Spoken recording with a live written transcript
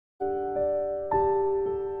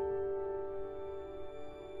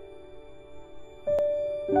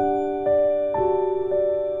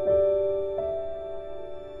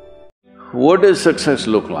What does success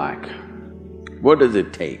look like? What does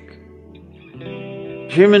it take?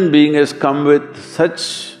 Human being has come with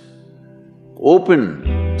such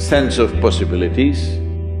open sense of possibilities.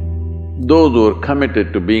 Those who are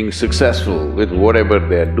committed to being successful with whatever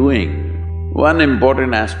they are doing, one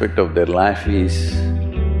important aspect of their life is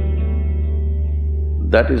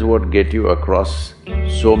that is what get you across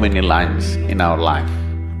so many lines in our life,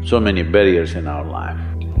 so many barriers in our life.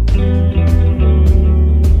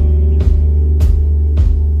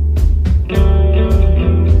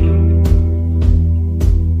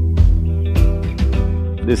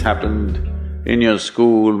 This happened in your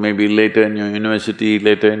school, maybe later in your university,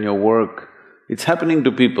 later in your work. It's happening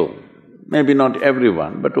to people, maybe not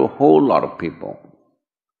everyone, but to a whole lot of people.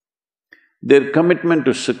 Their commitment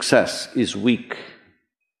to success is weak.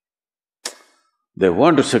 They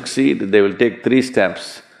want to succeed, they will take 3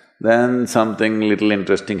 steps, then something little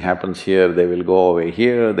interesting happens here, they will go away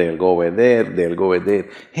here, they'll go away there, they'll go away there.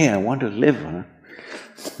 Hey, I want to live, huh?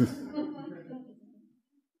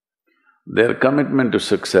 Their commitment to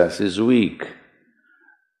success is weak.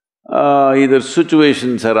 Either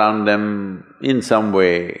situations around them in some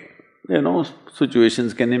way,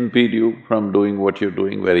 situations can impede you from doing what you're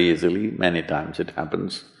doing very easily. Many times it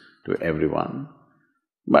happens to everyone.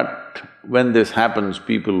 But when this happens,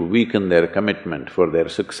 people weaken their commitment for their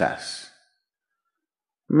success.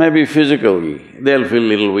 Maybe physically, they'll feel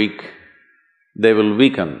little weak, they will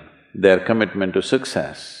weaken their commitment to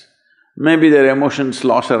success. Maybe their emotions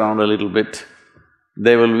slosh around a little bit,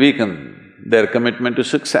 they will weaken their commitment to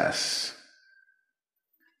success.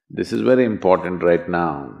 This is very important right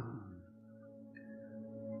now.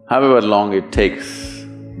 However long it takes,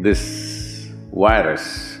 this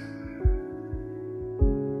virus,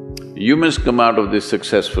 you must come out of this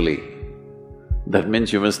successfully. That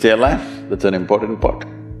means you must stay alive, that's an important part.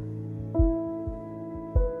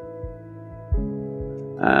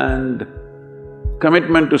 And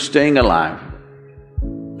commitment to staying alive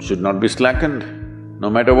should not be slackened,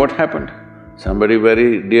 no matter what happened. Somebody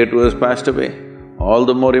very dear to us passed away, all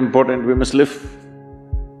the more important we must live.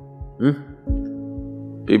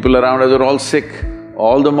 People around us are all sick,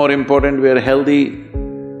 all the more important we are healthy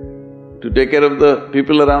to take care of the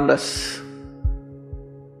people around us.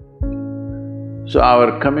 So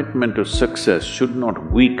our commitment to success should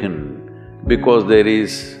not weaken because there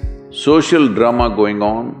is social drama going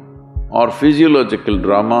on, or physiological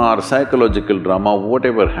drama or psychological drama,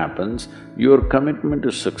 whatever happens, your commitment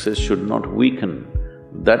to success should not weaken.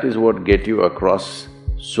 That is what get you across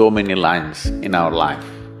so many lines in our life,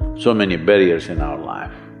 so many barriers in our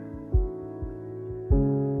life.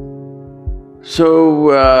 So,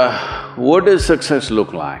 what does success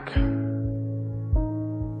look like?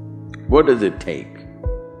 What does it take?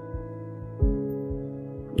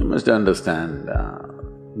 You must understand,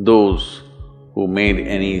 those who made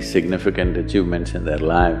any significant achievements in their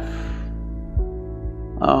life,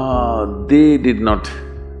 they did not,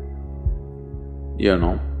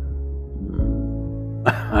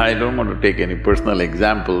 I don't want to take any personal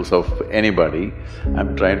examples of anybody,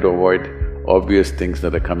 I'm trying to avoid obvious things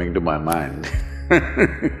that are coming to my mind.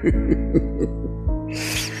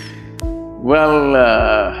 Well,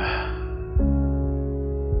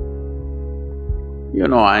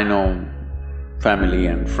 I know family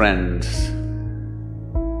and friends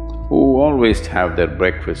who always have their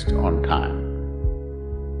breakfast on time.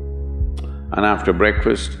 And after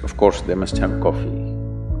breakfast, of course, they must have coffee.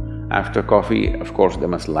 After coffee, of course, they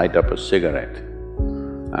must light up a cigarette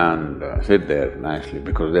and sit there nicely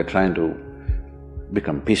because they're trying to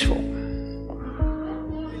become peaceful.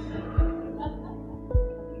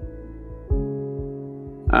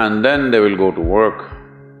 And then they will go to work,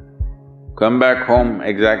 come back home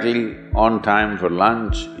exactly on time for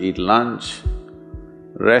lunch, eat lunch,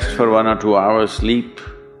 rest for 1 or 2 hours, sleep,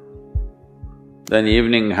 then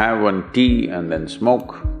evening have one tea and then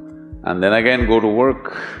smoke, and then again go to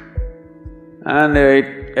work. And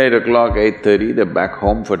 8 o'clock, 8:30, they're back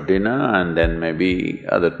home for dinner and then maybe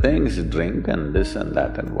other things, drink and this and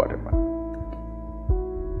that and whatever.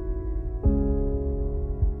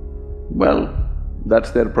 Well,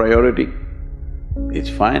 that's their priority. It's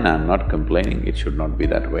fine, I'm not complaining, it should not be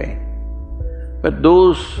that way. But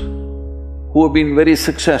those who have been very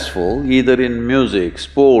successful, either in music,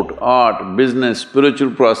 sport, art, business,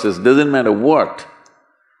 spiritual process, doesn't matter what,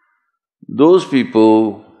 those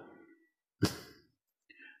people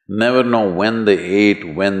never know when they ate,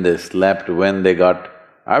 when they slept, when they got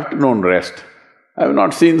afternoon rest. I've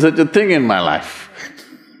not seen such a thing in my life.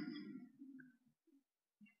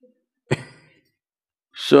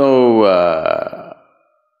 So,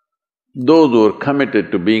 those who are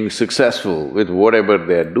committed to being successful with whatever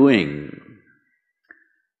they're doing,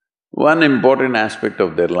 One important aspect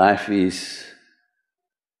of their life is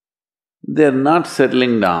they're not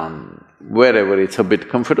settling down wherever it's a bit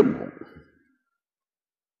comfortable.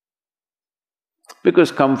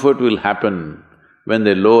 Because comfort will happen when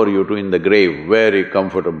they lower you to in the grave, very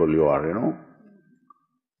comfortable you are, you know.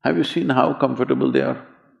 Have you seen how comfortable they are?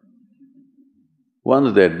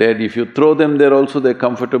 Once they're dead, if you throw them there also they're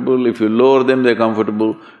comfortable, if you lower them they're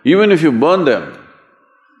comfortable, even if you burn them.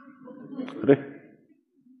 Right?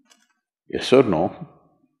 Yes or no?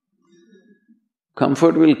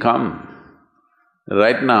 Comfort will come.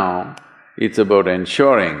 Right now, it's about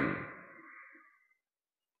ensuring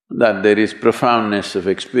that there is profoundness of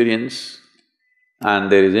experience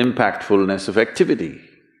and there is impactfulness of activity.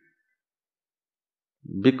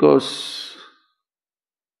 Because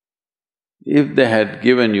if they had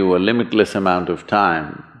given you a limitless amount of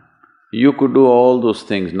time, you could do all those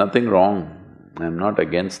things, nothing wrong, I'm not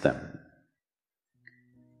against them.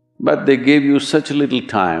 But they gave you such little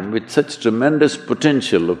time with such tremendous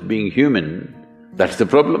potential of being human, that's the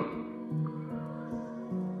problem.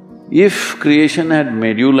 If creation had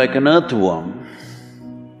made you like an earthworm,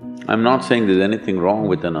 I'm not saying there's anything wrong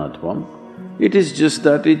with an earthworm, it is just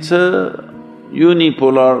that it's a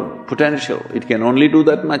unipolar potential, it can only do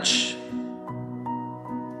that much.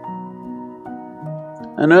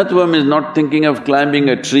 An earthworm is not thinking of climbing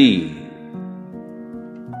a tree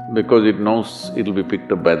because it knows it'll be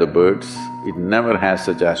picked up by the birds, it never has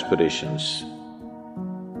such aspirations.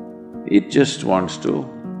 It just wants to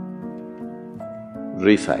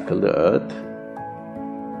recycle the earth.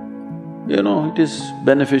 You know, it is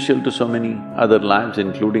beneficial to so many other lives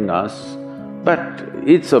including us, but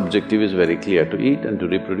its objective is very clear, to eat and to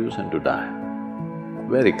reproduce and to die.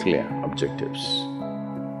 Very clear objectives.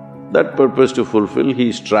 That purpose to fulfill,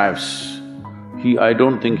 he strives. I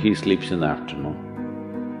don't think he sleeps in the afternoon.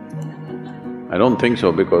 I don't think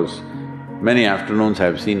so because many afternoons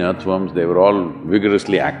I've seen earthworms, they were all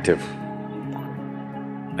vigorously active.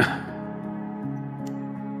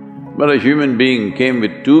 But a human being came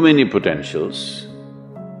with too many potentials.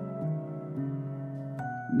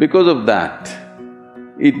 Because of that,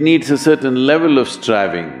 it needs a certain level of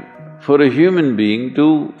striving for a human being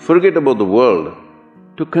to forget about the world,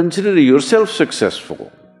 to consider yourself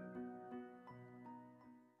successful.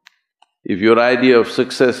 If your idea of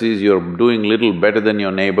success is you're doing little better than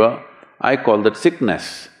your neighbor, I call that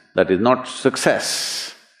sickness, that is not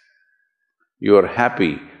success. You're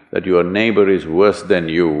happy that your neighbor is worse than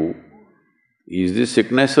you, is this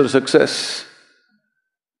sickness or success?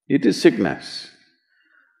 It is sickness.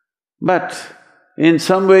 But in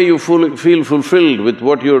some way you feel fulfilled with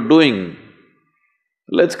what you're doing,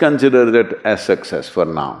 let's consider that as success for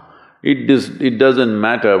now. It doesn't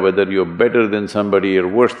matter whether you're better than somebody or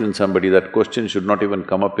worse than somebody, that question should not even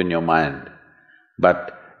come up in your mind.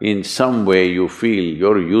 But in some way you feel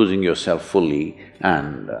you're using yourself fully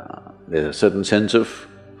and there's a certain sense of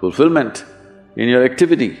fulfillment in your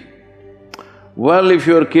activity. Well, if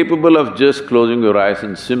you're capable of just closing your eyes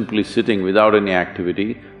and simply sitting without any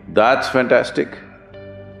activity, that's fantastic.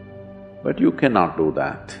 But you cannot do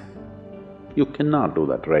that. You cannot do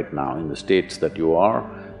that right now in the states that you are.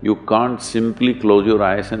 You can't simply close your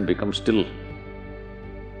eyes and become still.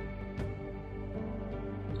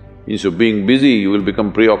 Instead of being busy, you will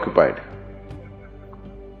become preoccupied.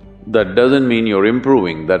 That doesn't mean you're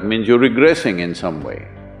improving, that means you're regressing in some way.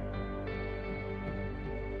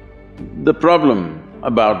 The problem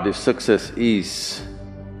about this success is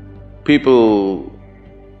people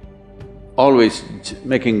always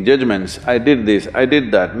making judgments, I did this, I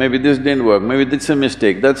did that, maybe this didn't work, maybe this is a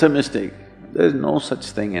mistake, that's a mistake. There's no such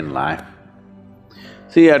thing in life.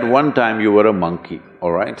 See, at one time you were a monkey,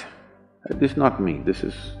 all right? This is not me, this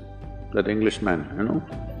is that Englishman, you know?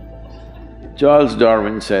 Charles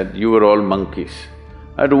Darwin said, you were all monkeys.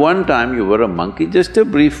 At one time you were a monkey, just a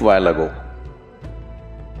brief while ago.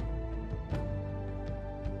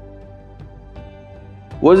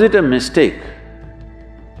 Was it a mistake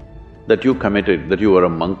that you committed, that you were a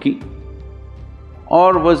monkey?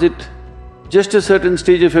 Or was it just a certain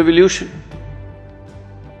stage of evolution?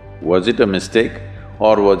 Was it a mistake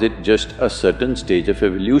or was it just a certain stage of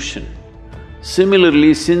evolution?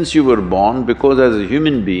 Similarly, since you were born, because as a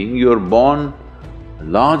human being, you're born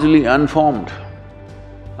largely unformed,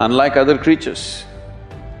 unlike other creatures.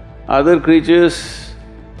 Other creatures,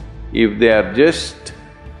 if they are just…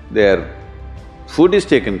 their food is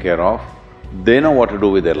taken care of, they know what to do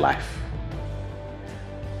with their life.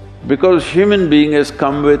 Because human being has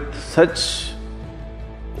come with such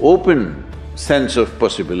open sense of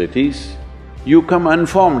possibilities, you come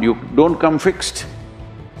unformed, you don't come fixed.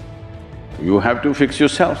 You have to fix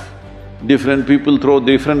yourself. Different people throw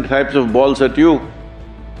different types of balls at you.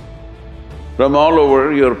 From all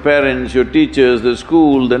over, your parents, your teachers, the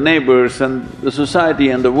school, the neighbors and the society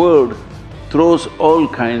and the world throws all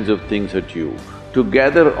kinds of things at you. To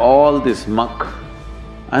gather all this muck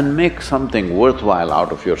and make something worthwhile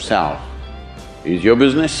out of yourself is your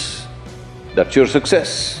business. That's your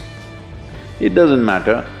success. It doesn't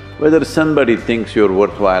matter whether somebody thinks you're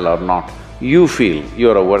worthwhile or not, you feel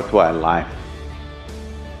you're a worthwhile life.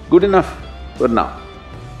 Good enough for now.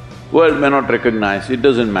 World may not recognize, it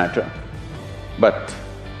doesn't matter, but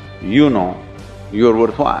you know you're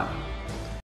worthwhile.